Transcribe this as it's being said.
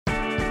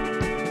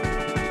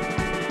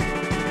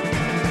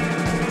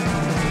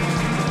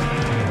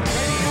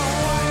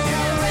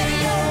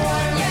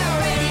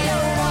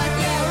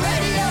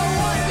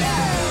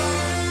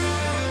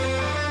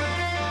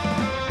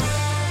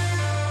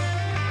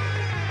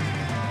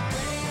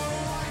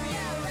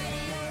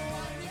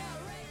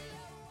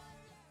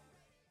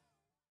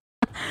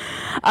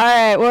All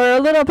right, we're a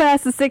little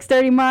past the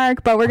 6:30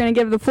 mark, but we're going to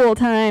give the full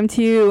time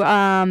to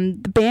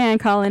the band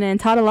calling in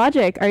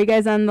Tautologic. Are you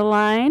guys on the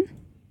line?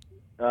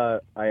 I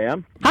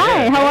am.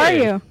 Hi, how are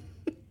you?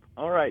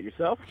 All right,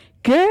 yourself?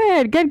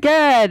 Good.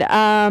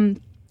 All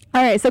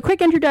right, so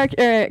quick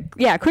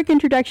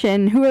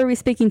introduction. Who are we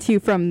speaking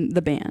to from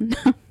the band?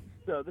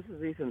 So this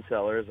is Ethan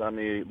Sellers. I'm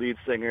the lead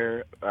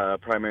singer,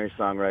 primary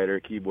songwriter,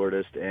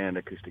 keyboardist, and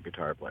acoustic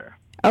guitar player.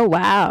 Oh,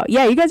 wow.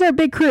 Yeah, you guys are a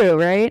big crew,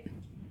 right?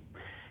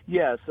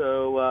 Yeah,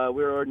 so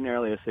we're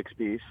ordinarily a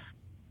six-piece.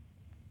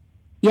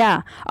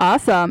 Yeah,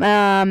 awesome.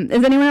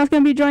 Is anyone else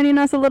going to be joining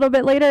us a little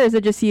bit later, or is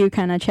it just you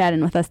kind of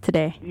chatting with us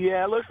today?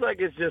 Yeah, it looks like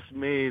it's just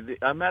me.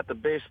 I'm at the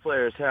bass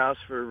player's house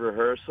for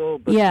rehearsal,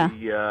 but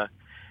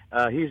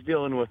he's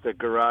dealing with the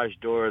garage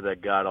door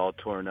that got all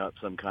torn up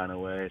some kind of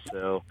way,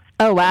 so...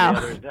 Oh, wow. The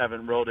others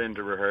haven't rolled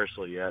into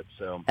rehearsal yet,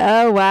 so...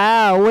 Oh,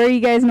 wow. Where do you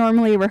guys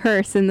normally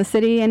rehearse? In the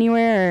city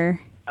anywhere, or...?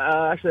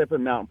 Actually, up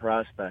in Mountain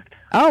Prospect.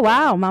 Oh,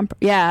 wow.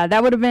 Yeah,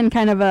 that would have been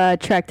kind of a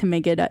trek to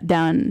make it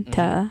down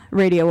to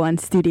Radio 1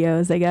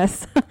 Studios, I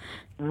guess.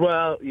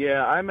 Well,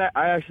 yeah,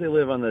 I actually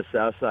live on the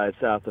south side,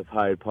 south of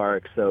Hyde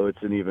Park, so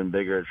it's an even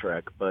bigger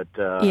trek, but...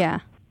 yeah.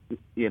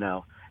 You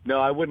know... No,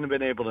 I wouldn't have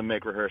been able to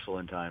make rehearsal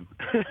in time.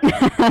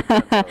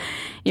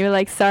 You were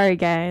like, "Sorry,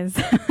 guys,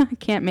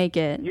 can't make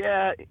it."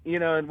 Yeah,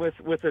 and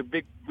with a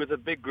big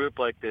group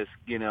like this,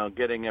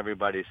 getting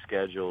everybody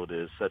scheduled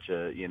is such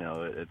a,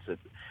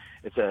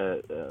 it's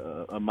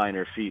a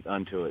minor feat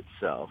unto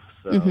itself.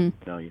 So,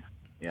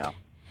 yeah.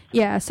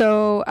 Yeah,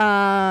 so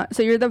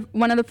you're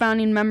one of the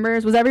founding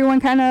members. Was everyone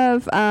kind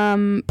of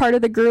part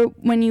of the group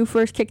when you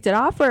first kicked it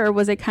off, or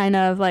was it kind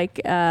of like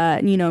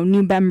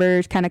new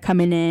members kind of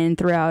coming in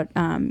throughout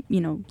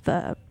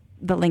the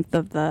length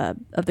of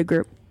the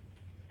group?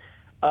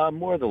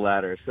 More the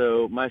latter.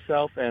 So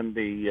myself and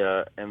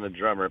the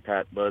drummer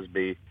Pat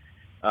Buzby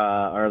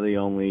are the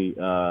only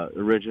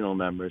original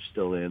members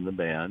still in the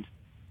band.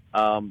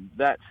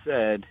 That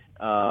said.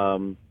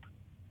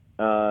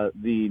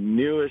 The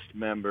newest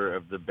member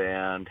of the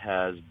band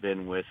has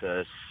been with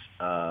us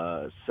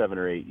 7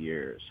 or 8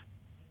 years.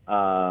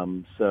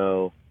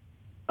 The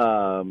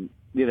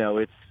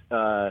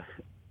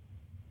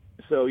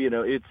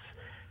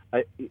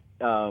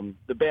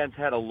band's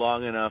had a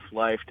long enough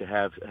life to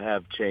have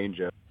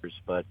changeovers,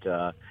 but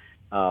we're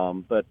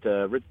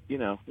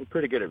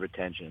pretty good at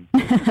retention.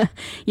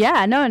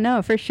 Yeah,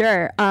 no, for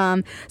sure.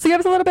 So give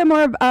us a little bit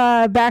more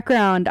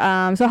background.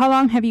 So how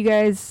long have you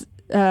guys?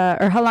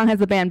 Or how long has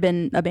the band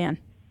been a band?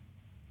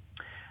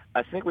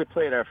 I think we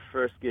played our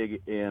first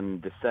gig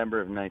in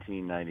December of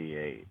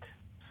 1998.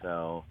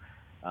 So,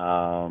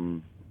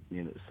 so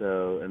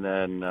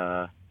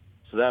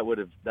that would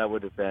have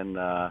been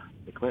the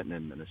Clinton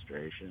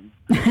administration.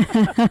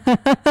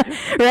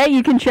 Right,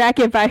 you can track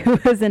it by who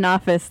was in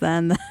office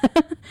then.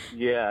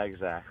 Yeah,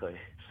 exactly.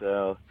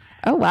 So.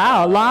 Oh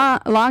wow,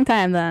 long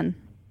time then.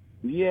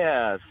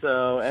 Yeah.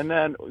 So, and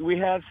then we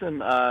had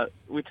some.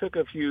 We took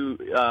a few.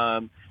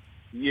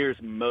 Years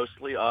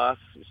mostly off,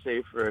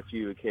 save for a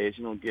few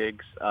occasional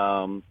gigs.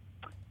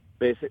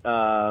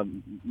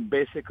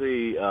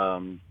 Basically,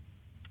 to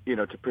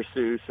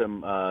pursue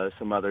some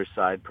other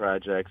side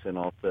projects, and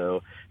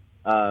also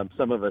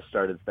some of us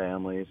started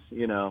families.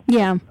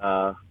 Yeah.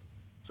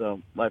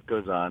 So life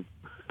goes on.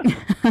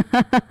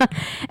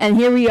 And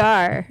here we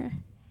are.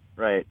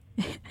 Right.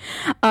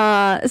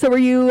 So were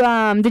you,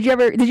 did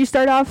you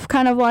start off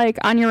kind of like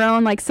on your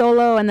own, like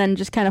solo, and then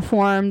just kind of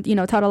formed,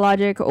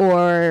 Tautologic,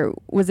 or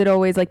was it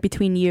always like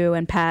between you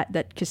and Pat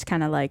that just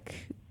kind of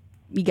like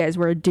you guys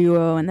were a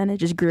duo and then it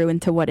just grew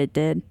into what it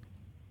did?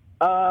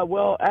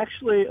 Well,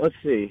 actually, let's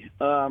see.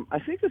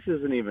 I think this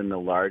isn't even the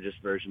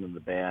largest version of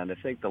the band. I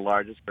think the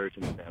largest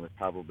version of the band was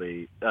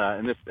probably,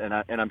 and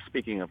I'm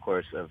speaking, of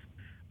course, of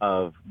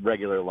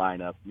regular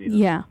lineup,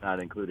 not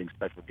including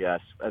special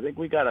guests. I think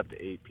we got up to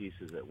 8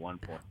 pieces at one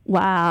point.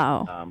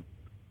 Wow.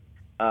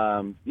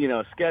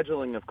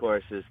 Scheduling, of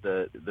course, is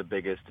the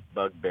biggest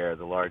bugbear,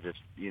 the largest,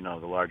 the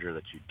larger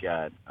that you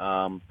get.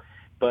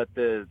 But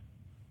to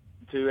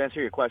answer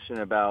your question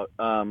about,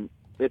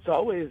 it's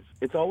always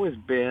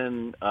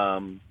been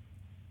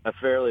a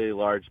fairly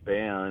large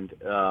band.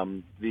 There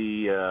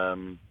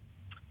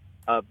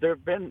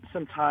have been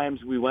some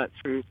times we went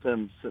through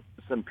some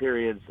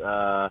periods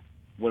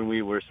when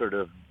we were sort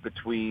of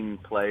between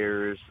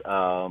players,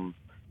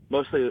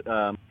 mostly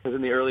because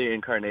in the early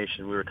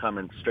incarnation we were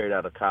coming straight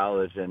out of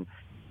college, and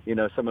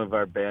some of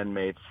our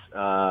bandmates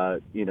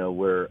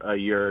were a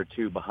year or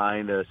two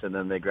behind us, and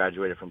then they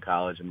graduated from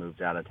college and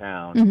moved out of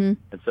town, and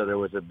so there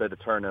was a bit of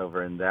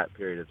turnover in that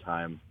period of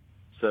time.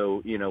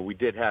 So we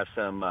did have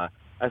some. I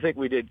think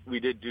we did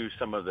do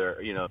some of their.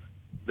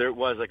 There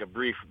was like a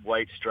brief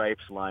White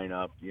Stripes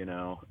lineup.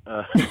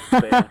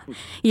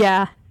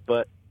 Yeah.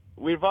 But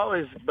we've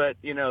always,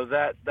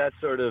 that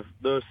sort of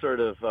those sort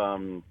of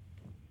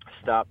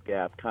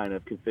stopgap kind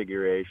of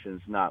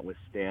configurations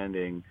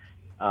notwithstanding,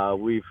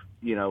 we've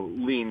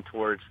leaned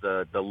towards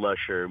the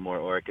lusher, more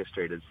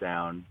orchestrated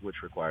sound,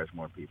 which requires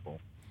more people.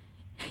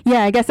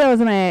 Yeah, I guess that was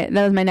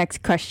my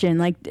next question.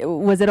 Like,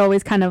 was it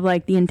always kind of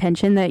like the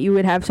intention that you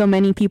would have so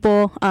many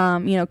people,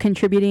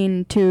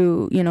 contributing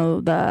to,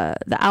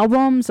 the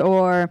albums,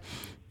 or,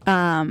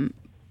 or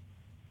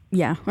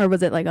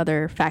was it like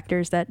other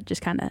factors that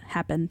just kind of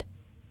happened?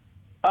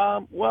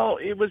 Well,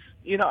 it was,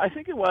 I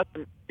think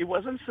it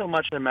wasn't so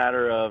much a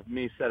matter of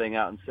me setting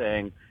out and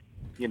saying,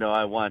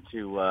 I want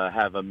to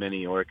have a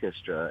mini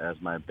orchestra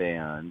as my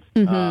band.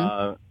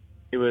 Mm-hmm.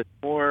 It was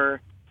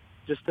more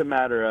just a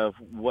matter of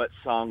what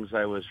songs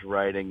I was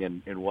writing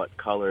and what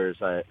colors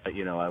I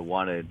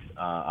wanted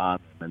on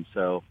them. And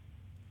so,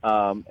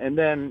 and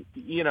then,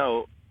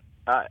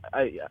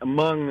 I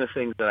among the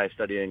things that I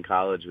studied in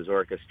college was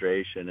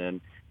orchestration.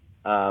 And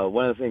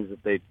one of the things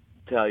that they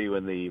tell you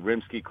in the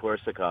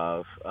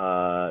Rimsky-Korsakov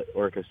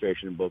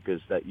orchestration book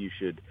is that you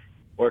should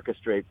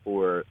orchestrate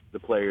for the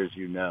players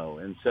you know.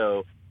 And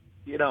so,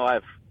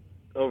 I've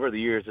over the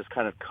years just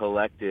kind of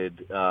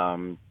collected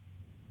a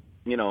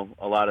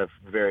lot of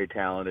very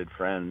talented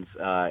friends,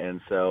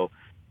 and so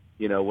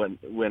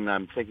when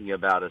I'm thinking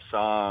about a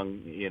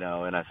song,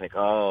 and I think,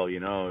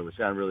 it would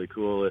sound really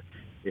cool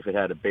if it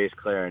had a bass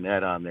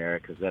clarinet on there,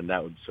 because then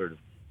that would sort of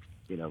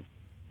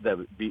that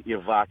would be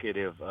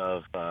evocative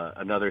of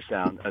another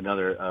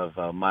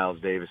of Miles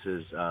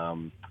Davis's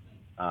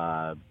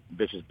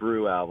Bitches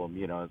Brew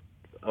album.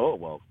 Oh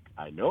well,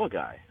 I know a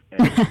guy.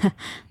 And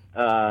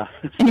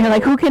you're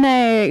like, who can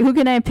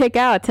I pick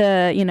out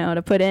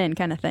to put in,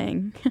 kind of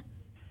thing.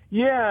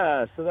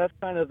 Yeah, so that's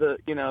kind of the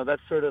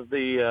that's sort of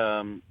the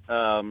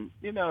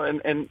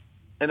and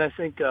I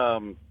think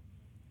so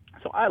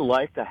I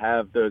like to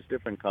have those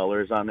different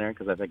colors on there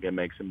because I think it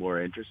makes it more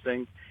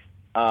interesting.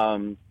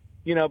 But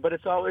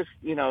it's always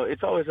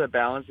a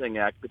balancing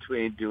act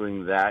between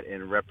doing that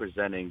and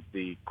representing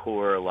the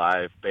core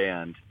live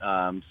band,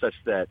 such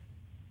that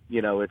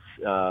it's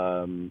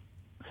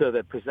so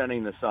that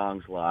presenting the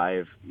songs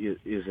live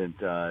isn't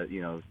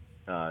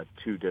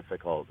too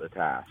difficult a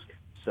task.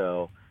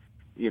 So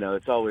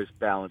it's always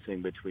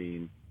balancing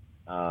between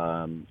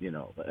all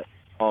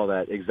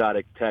that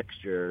exotic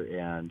texture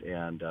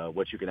and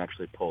what you can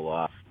actually pull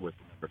off with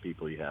the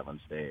people you have on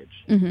stage.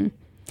 Mm-hmm.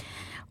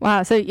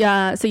 Wow. So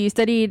you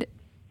studied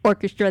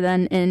orchestra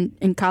then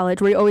in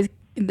college. Were you always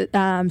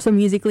so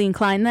musically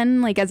inclined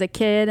then, like as a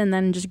kid, and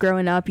then just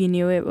growing up, you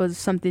knew it was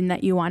something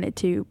that you wanted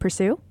to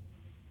pursue?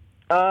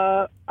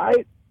 I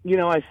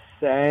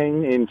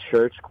sang in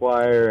church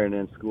choir and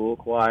in school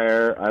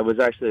choir. I was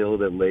actually a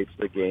little bit late to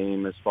the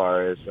game as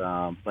far as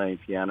playing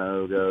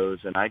piano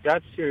goes, and I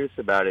got serious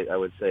about it, I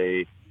would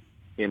say,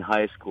 in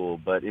high school.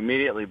 But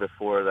immediately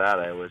before that,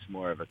 I was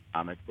more of a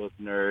comic book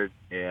nerd,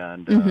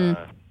 and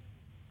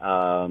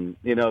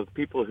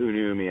people who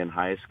knew me in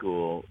high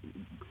school,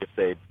 if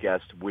they'd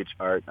guessed which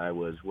art I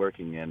was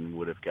working in,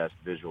 would have guessed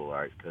visual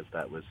art, because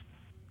that was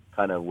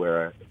kind of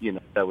where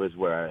I was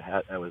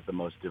the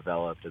most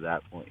developed at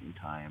that point in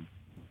time.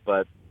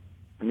 But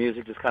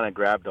music just kind of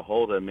grabbed a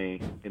hold of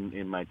me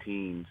in my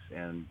teens,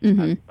 and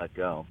I let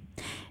go.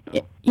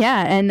 So.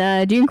 Yeah,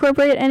 and do you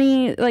incorporate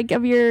any like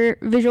of your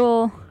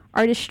visual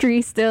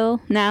artistry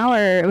still now,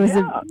 or was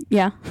it?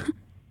 Yeah.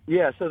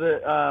 Yeah. So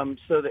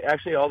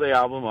actually all the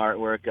album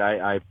artwork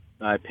I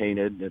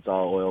painted. It's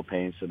all oil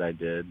paints that I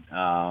did.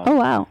 Oh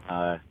wow.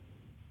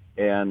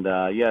 And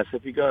yes,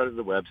 if you go to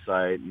the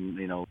website and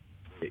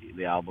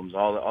the albums,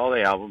 all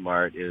the album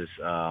art is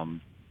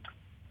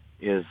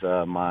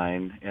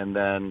mine. And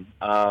then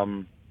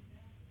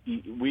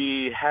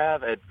we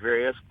have at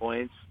various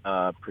points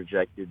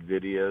projected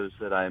videos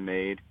that I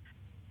made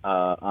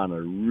on a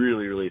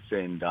really, really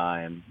thin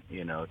dime,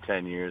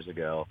 10 years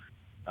ago.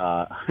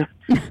 On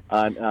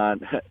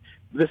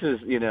this is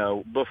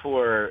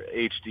before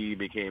HD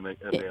became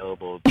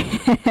available.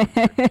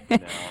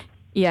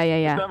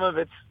 Yeah.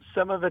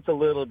 Some of it's a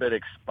little bit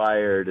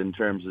expired in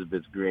terms of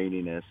its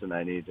graininess, and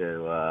I need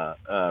to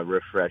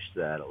refresh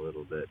that a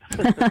little bit.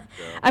 So.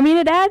 I mean,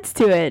 it adds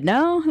to it,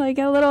 no? Like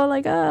a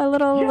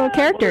little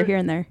character here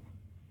and there.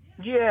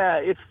 Yeah,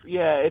 it's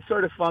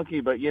sort of funky,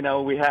 but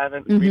we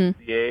haven't reached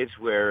the age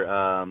where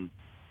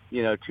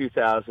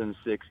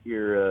 2006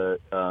 era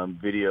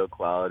video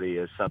quality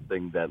is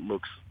something that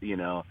looks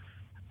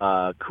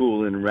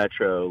cool and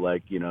retro,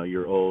 like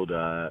your old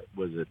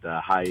was it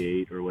High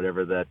 8 or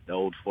whatever that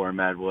old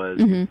format was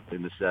in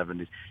the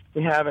 70s.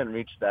 We haven't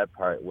reached that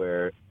part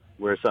where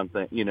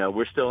something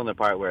we're still in the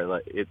part where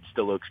like it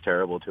still looks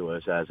terrible to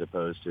us, as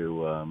opposed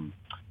to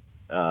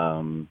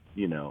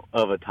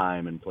of a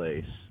time and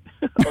place.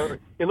 Or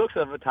it looks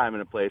of a time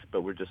and a place,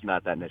 but we're just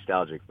not that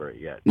nostalgic for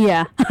it yet.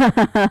 Yeah.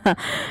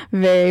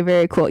 Very,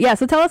 very cool. Yeah,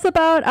 so tell us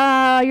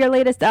about your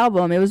latest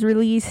album. It was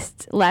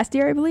released last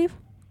year, I believe?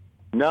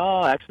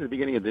 No, actually the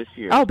beginning of this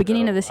year. Oh,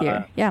 beginning of this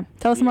year. Yeah.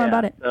 Tell us more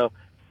about it. So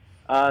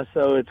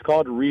it's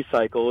called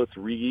Recycle. It's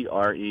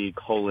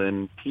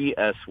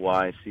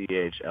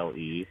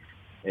RE:PSYCHLE.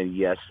 And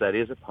yes, that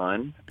is a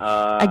pun.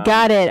 I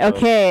got it.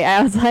 Okay.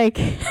 I was like,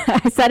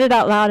 I said it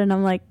out loud, and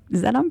I'm like,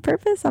 is that on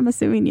purpose? I'm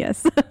assuming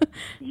yes.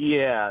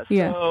 Yeah.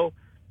 So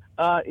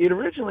it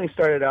originally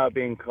started out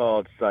being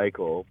called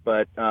Psychle,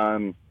 but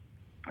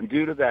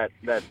due to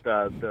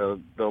the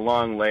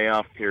long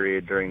layoff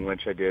period during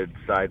which I did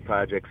side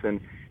projects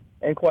and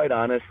quite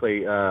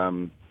honestly,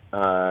 got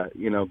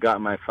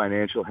my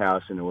financial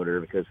house in order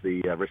because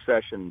the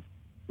recession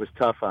was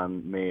tough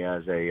on me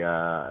as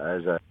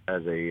a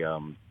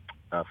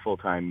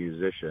full-time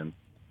musician.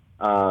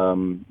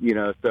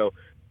 So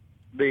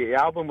the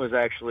album was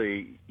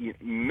actually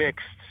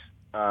mixed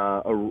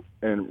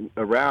and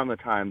around the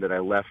time that I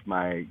left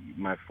my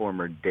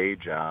former day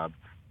job,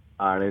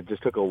 and it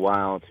just took a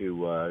while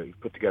to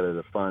put together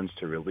the funds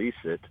to release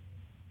it.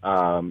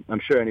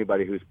 I'm sure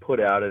anybody who's put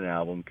out an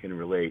album can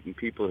relate, and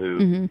people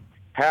who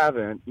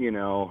haven't,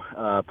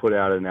 put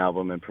out an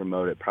album and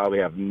promote it probably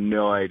have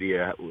no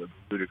idea the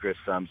ludicrous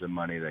sums of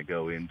money that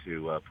go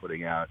into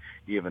putting out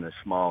even a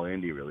small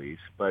indie release.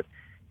 But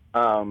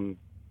so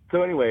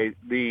anyway,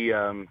 the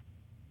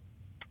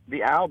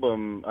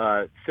album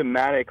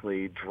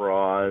thematically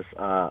draws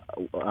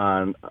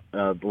on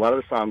a lot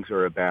of the songs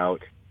are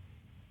about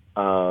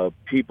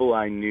people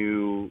I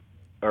knew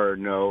or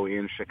know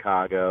in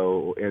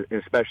Chicago,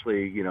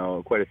 especially,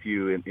 quite a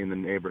few in the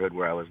neighborhood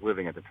where I was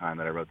living at the time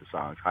that I wrote the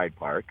songs, Hyde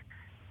Park.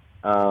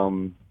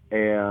 So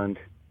there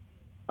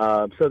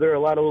are a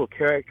lot of little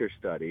character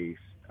studies.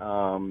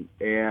 And,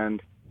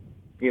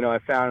 I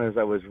found as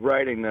I was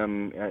writing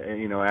them,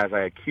 as I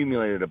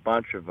accumulated a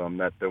bunch of them,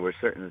 that there were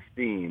certain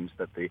themes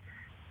that the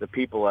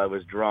people I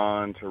was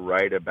drawn to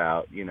write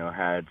about,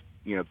 had,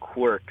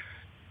 quirks,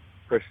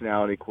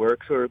 personality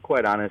quirks, or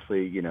quite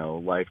honestly,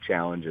 life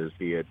challenges,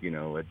 be it,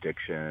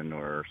 addiction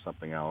or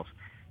something else,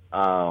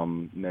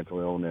 mental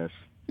illness.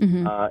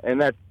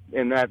 And that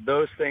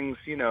those things,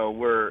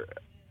 were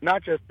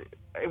not just,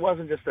 it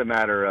wasn't just a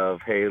matter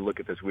of, hey, look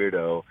at this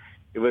weirdo.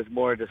 It was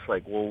more just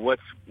like, well,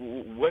 what's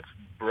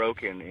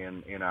broken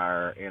in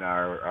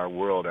our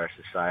world, our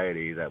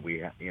society, that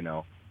we,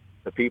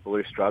 the people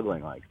are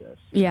struggling like this.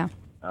 Yeah.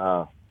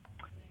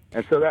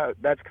 And so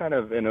that's kind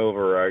of an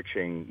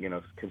overarching,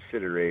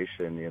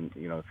 consideration in,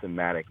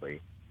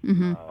 thematically,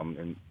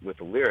 and with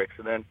the lyrics.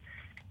 And then,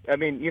 I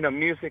mean,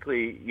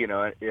 musically,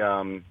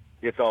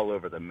 it's all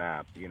over the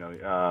map. If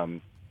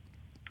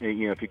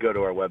you go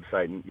to our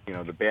website, and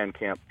the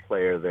Bandcamp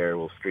player there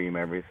will stream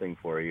everything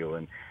for you,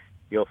 and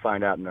you'll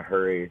find out in a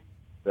hurry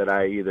that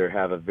I either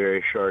have a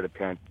very short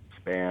attention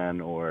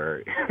span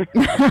or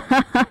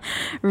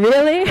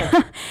Really?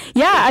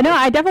 Yeah, no,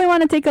 I definitely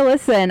want to take a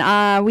listen.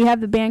 We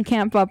have the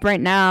Bandcamp up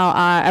right now.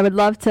 I would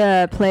love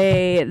to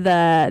play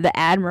the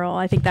Admiral.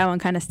 I think that one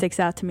kind of sticks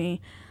out to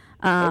me.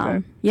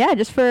 Okay. Yeah,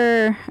 just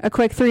for a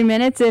quick 3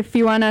 minutes, if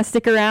you want to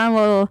stick around,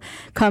 we'll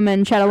come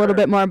and chat a little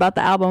bit more about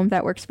the album if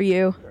that works for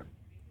you. Sure.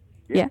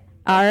 Yeah.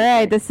 All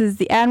right, this is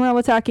the Admiral.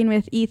 We're talking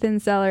with Ethan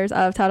Sellers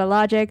of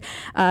Tautologic.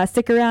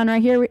 Stick around right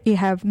here. We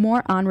have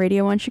more on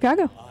Radio 1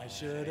 Chicago. I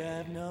should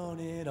have known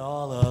it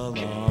all along.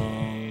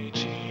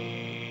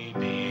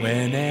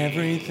 When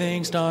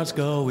everything starts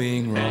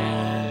going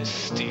wrong,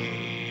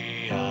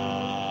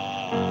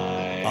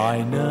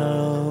 I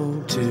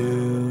know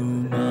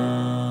too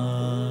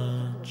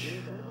much.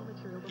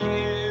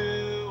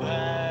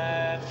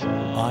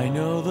 I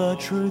know the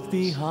truth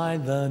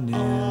behind the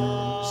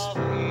news.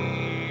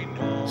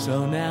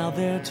 So now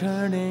they're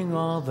turning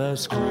all the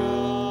screws.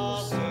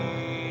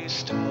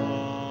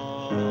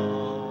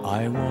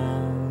 I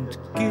won't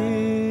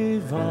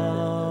give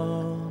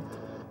up.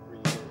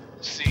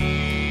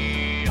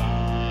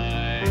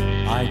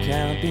 I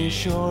can't be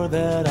sure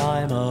that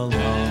I'm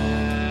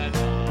alone.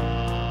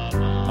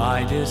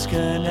 My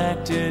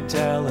disconnected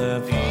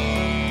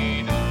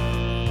telephone,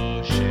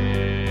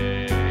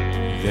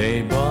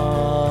 they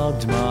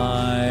bugged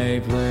my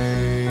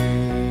brains.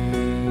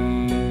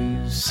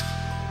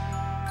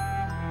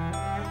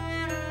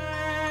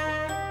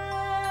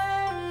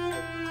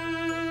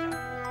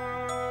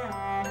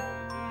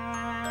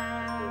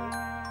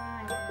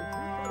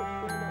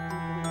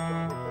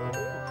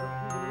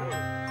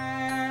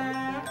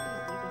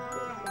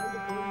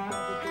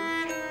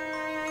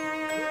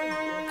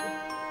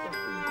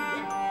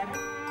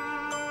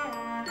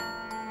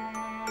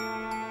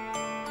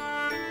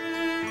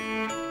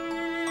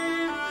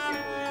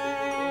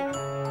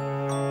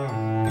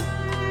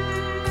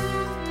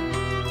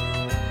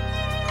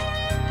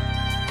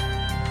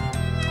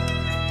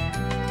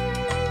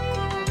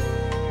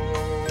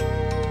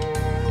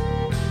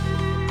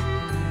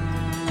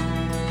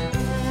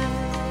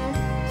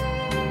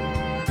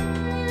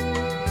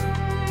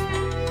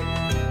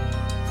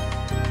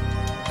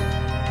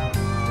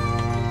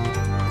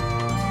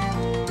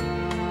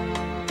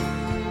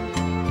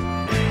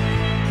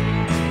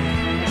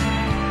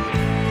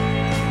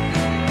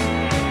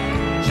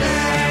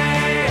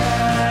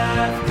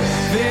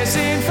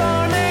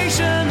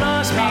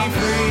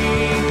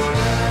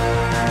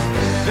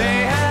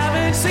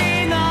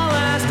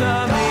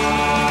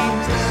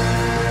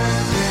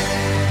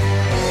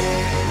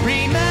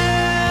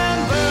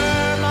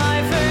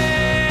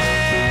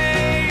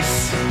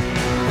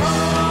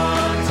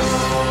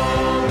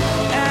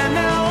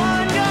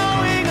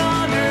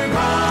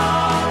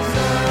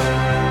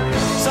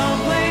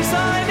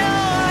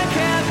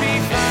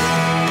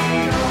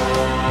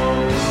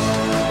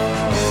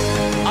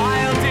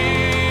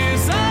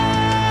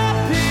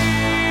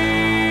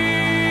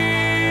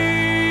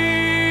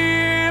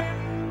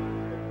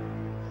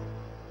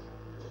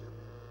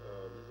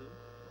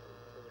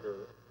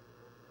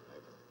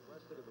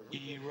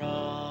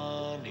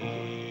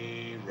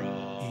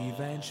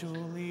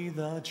 Eventually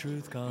the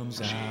truth comes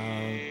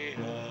out.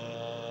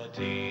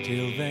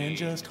 Till then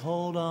just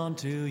hold on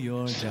to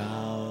your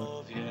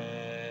doubt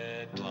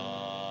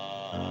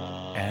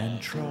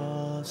and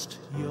trust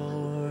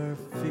your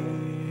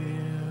fear.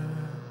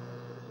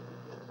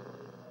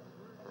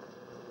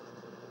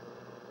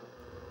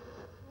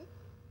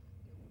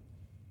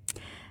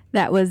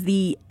 That was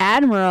The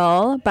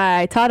Admiral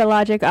by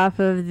Tautologic off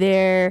of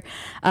their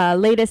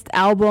latest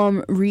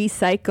album,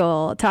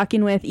 Recycle,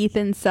 talking with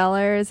Ethan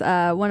Sellers,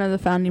 one of the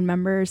founding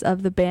members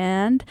of the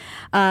band.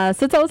 So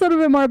tell us a little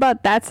bit more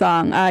about that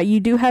song. You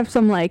do have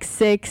some like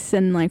 6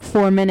 and like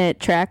 4-minute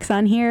tracks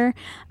on here.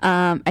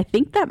 I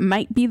think that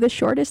might be the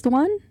shortest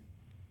one.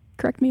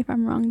 Correct me if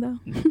I'm wrong, though.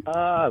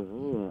 I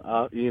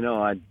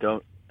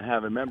don't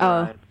have it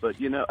memorized, but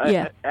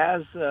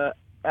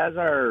as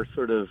our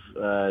sort of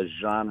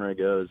genre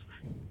goes,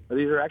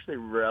 these are actually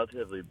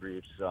relatively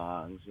brief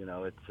songs.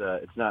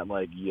 It's not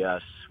like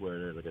Yes, where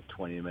there's like a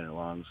 20-minute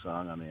long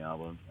song on the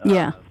album. So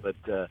The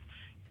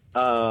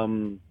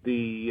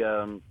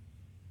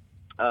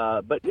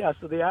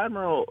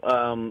Admiral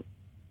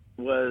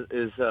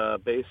is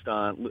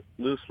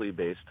loosely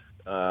based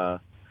on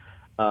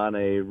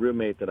a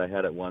roommate that I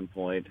had at one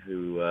point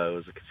who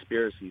was a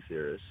conspiracy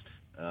theorist,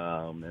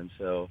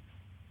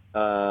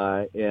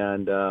 I've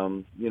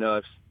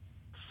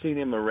seen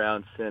him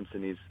around since,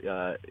 and he's,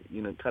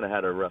 kind of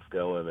had a rough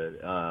go of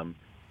it.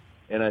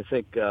 And I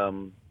think,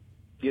 the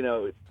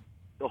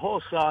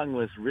whole song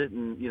was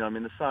written,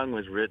 the song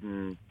was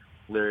written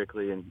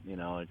lyrically and,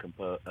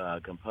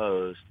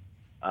 composed,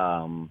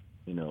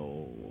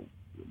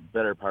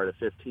 better part of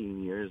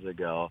 15 years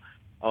ago.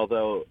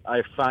 Although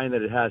I find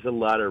that it has a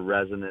lot of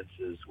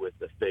resonances with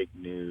the fake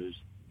news.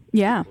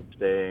 Yeah.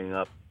 Staying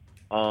up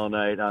all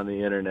night on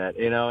the internet,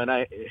 and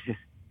I,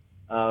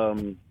 I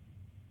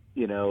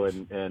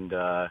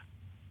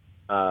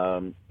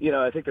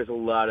think there's a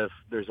lot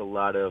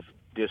of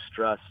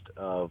distrust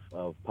of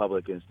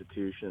public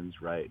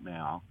institutions right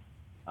now,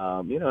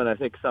 and I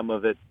think some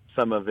of it's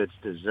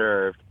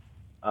deserved,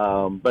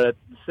 but at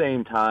the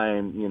same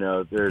time,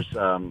 there's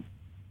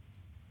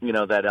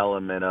that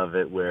element of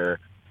it where,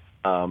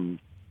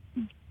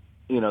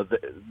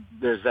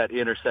 there's that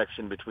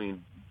intersection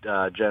between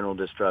general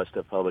distrust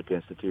of public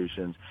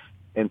institutions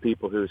and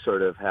people who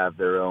sort of have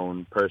their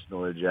own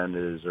personal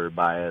agendas or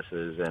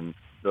biases, and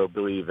they'll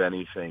believe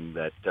anything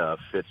that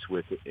fits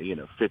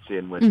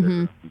in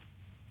with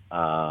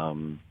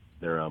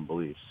their own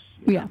beliefs.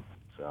 Yeah.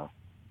 So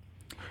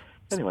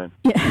anyway.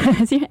 Yeah.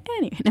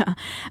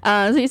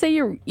 So you say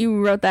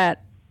you wrote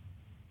that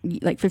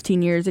like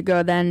 15 years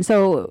ago then.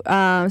 So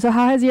how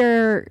has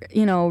your,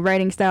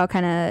 writing style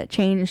kind of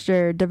changed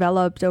or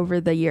developed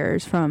over the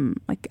years from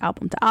like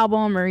album to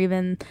album, or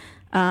even,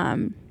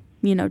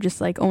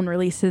 just like own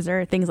releases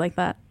or things like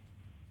that?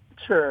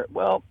 Sure.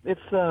 Well,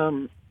 it's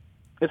not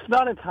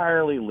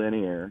entirely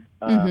linear,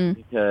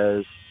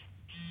 because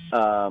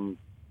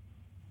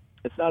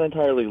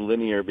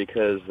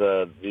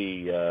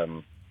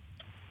you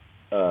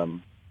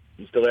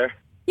still there?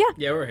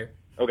 Yeah, we're here.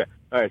 Okay.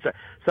 All right. So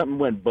something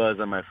went buzz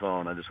on my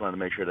phone. I just wanted to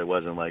make sure that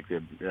wasn't like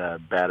the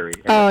battery.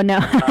 Oh, no.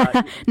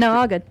 No,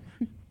 all good.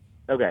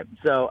 Okay.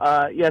 So,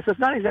 so it's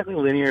not exactly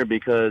linear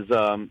because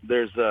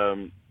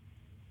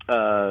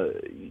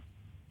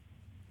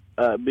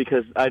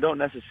because I don't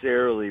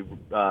necessarily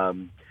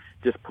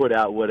just put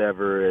out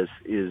whatever is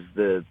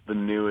the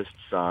newest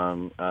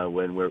song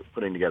when we're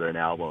putting together an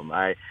album.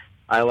 I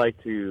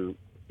like to,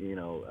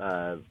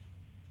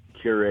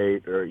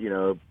 curate or,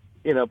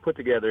 put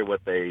together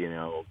what they,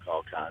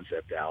 call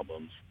concept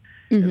albums.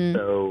 And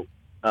so,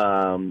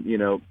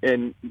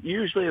 and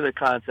usually the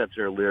concepts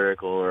are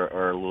lyrical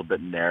or a little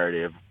bit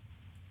narrative.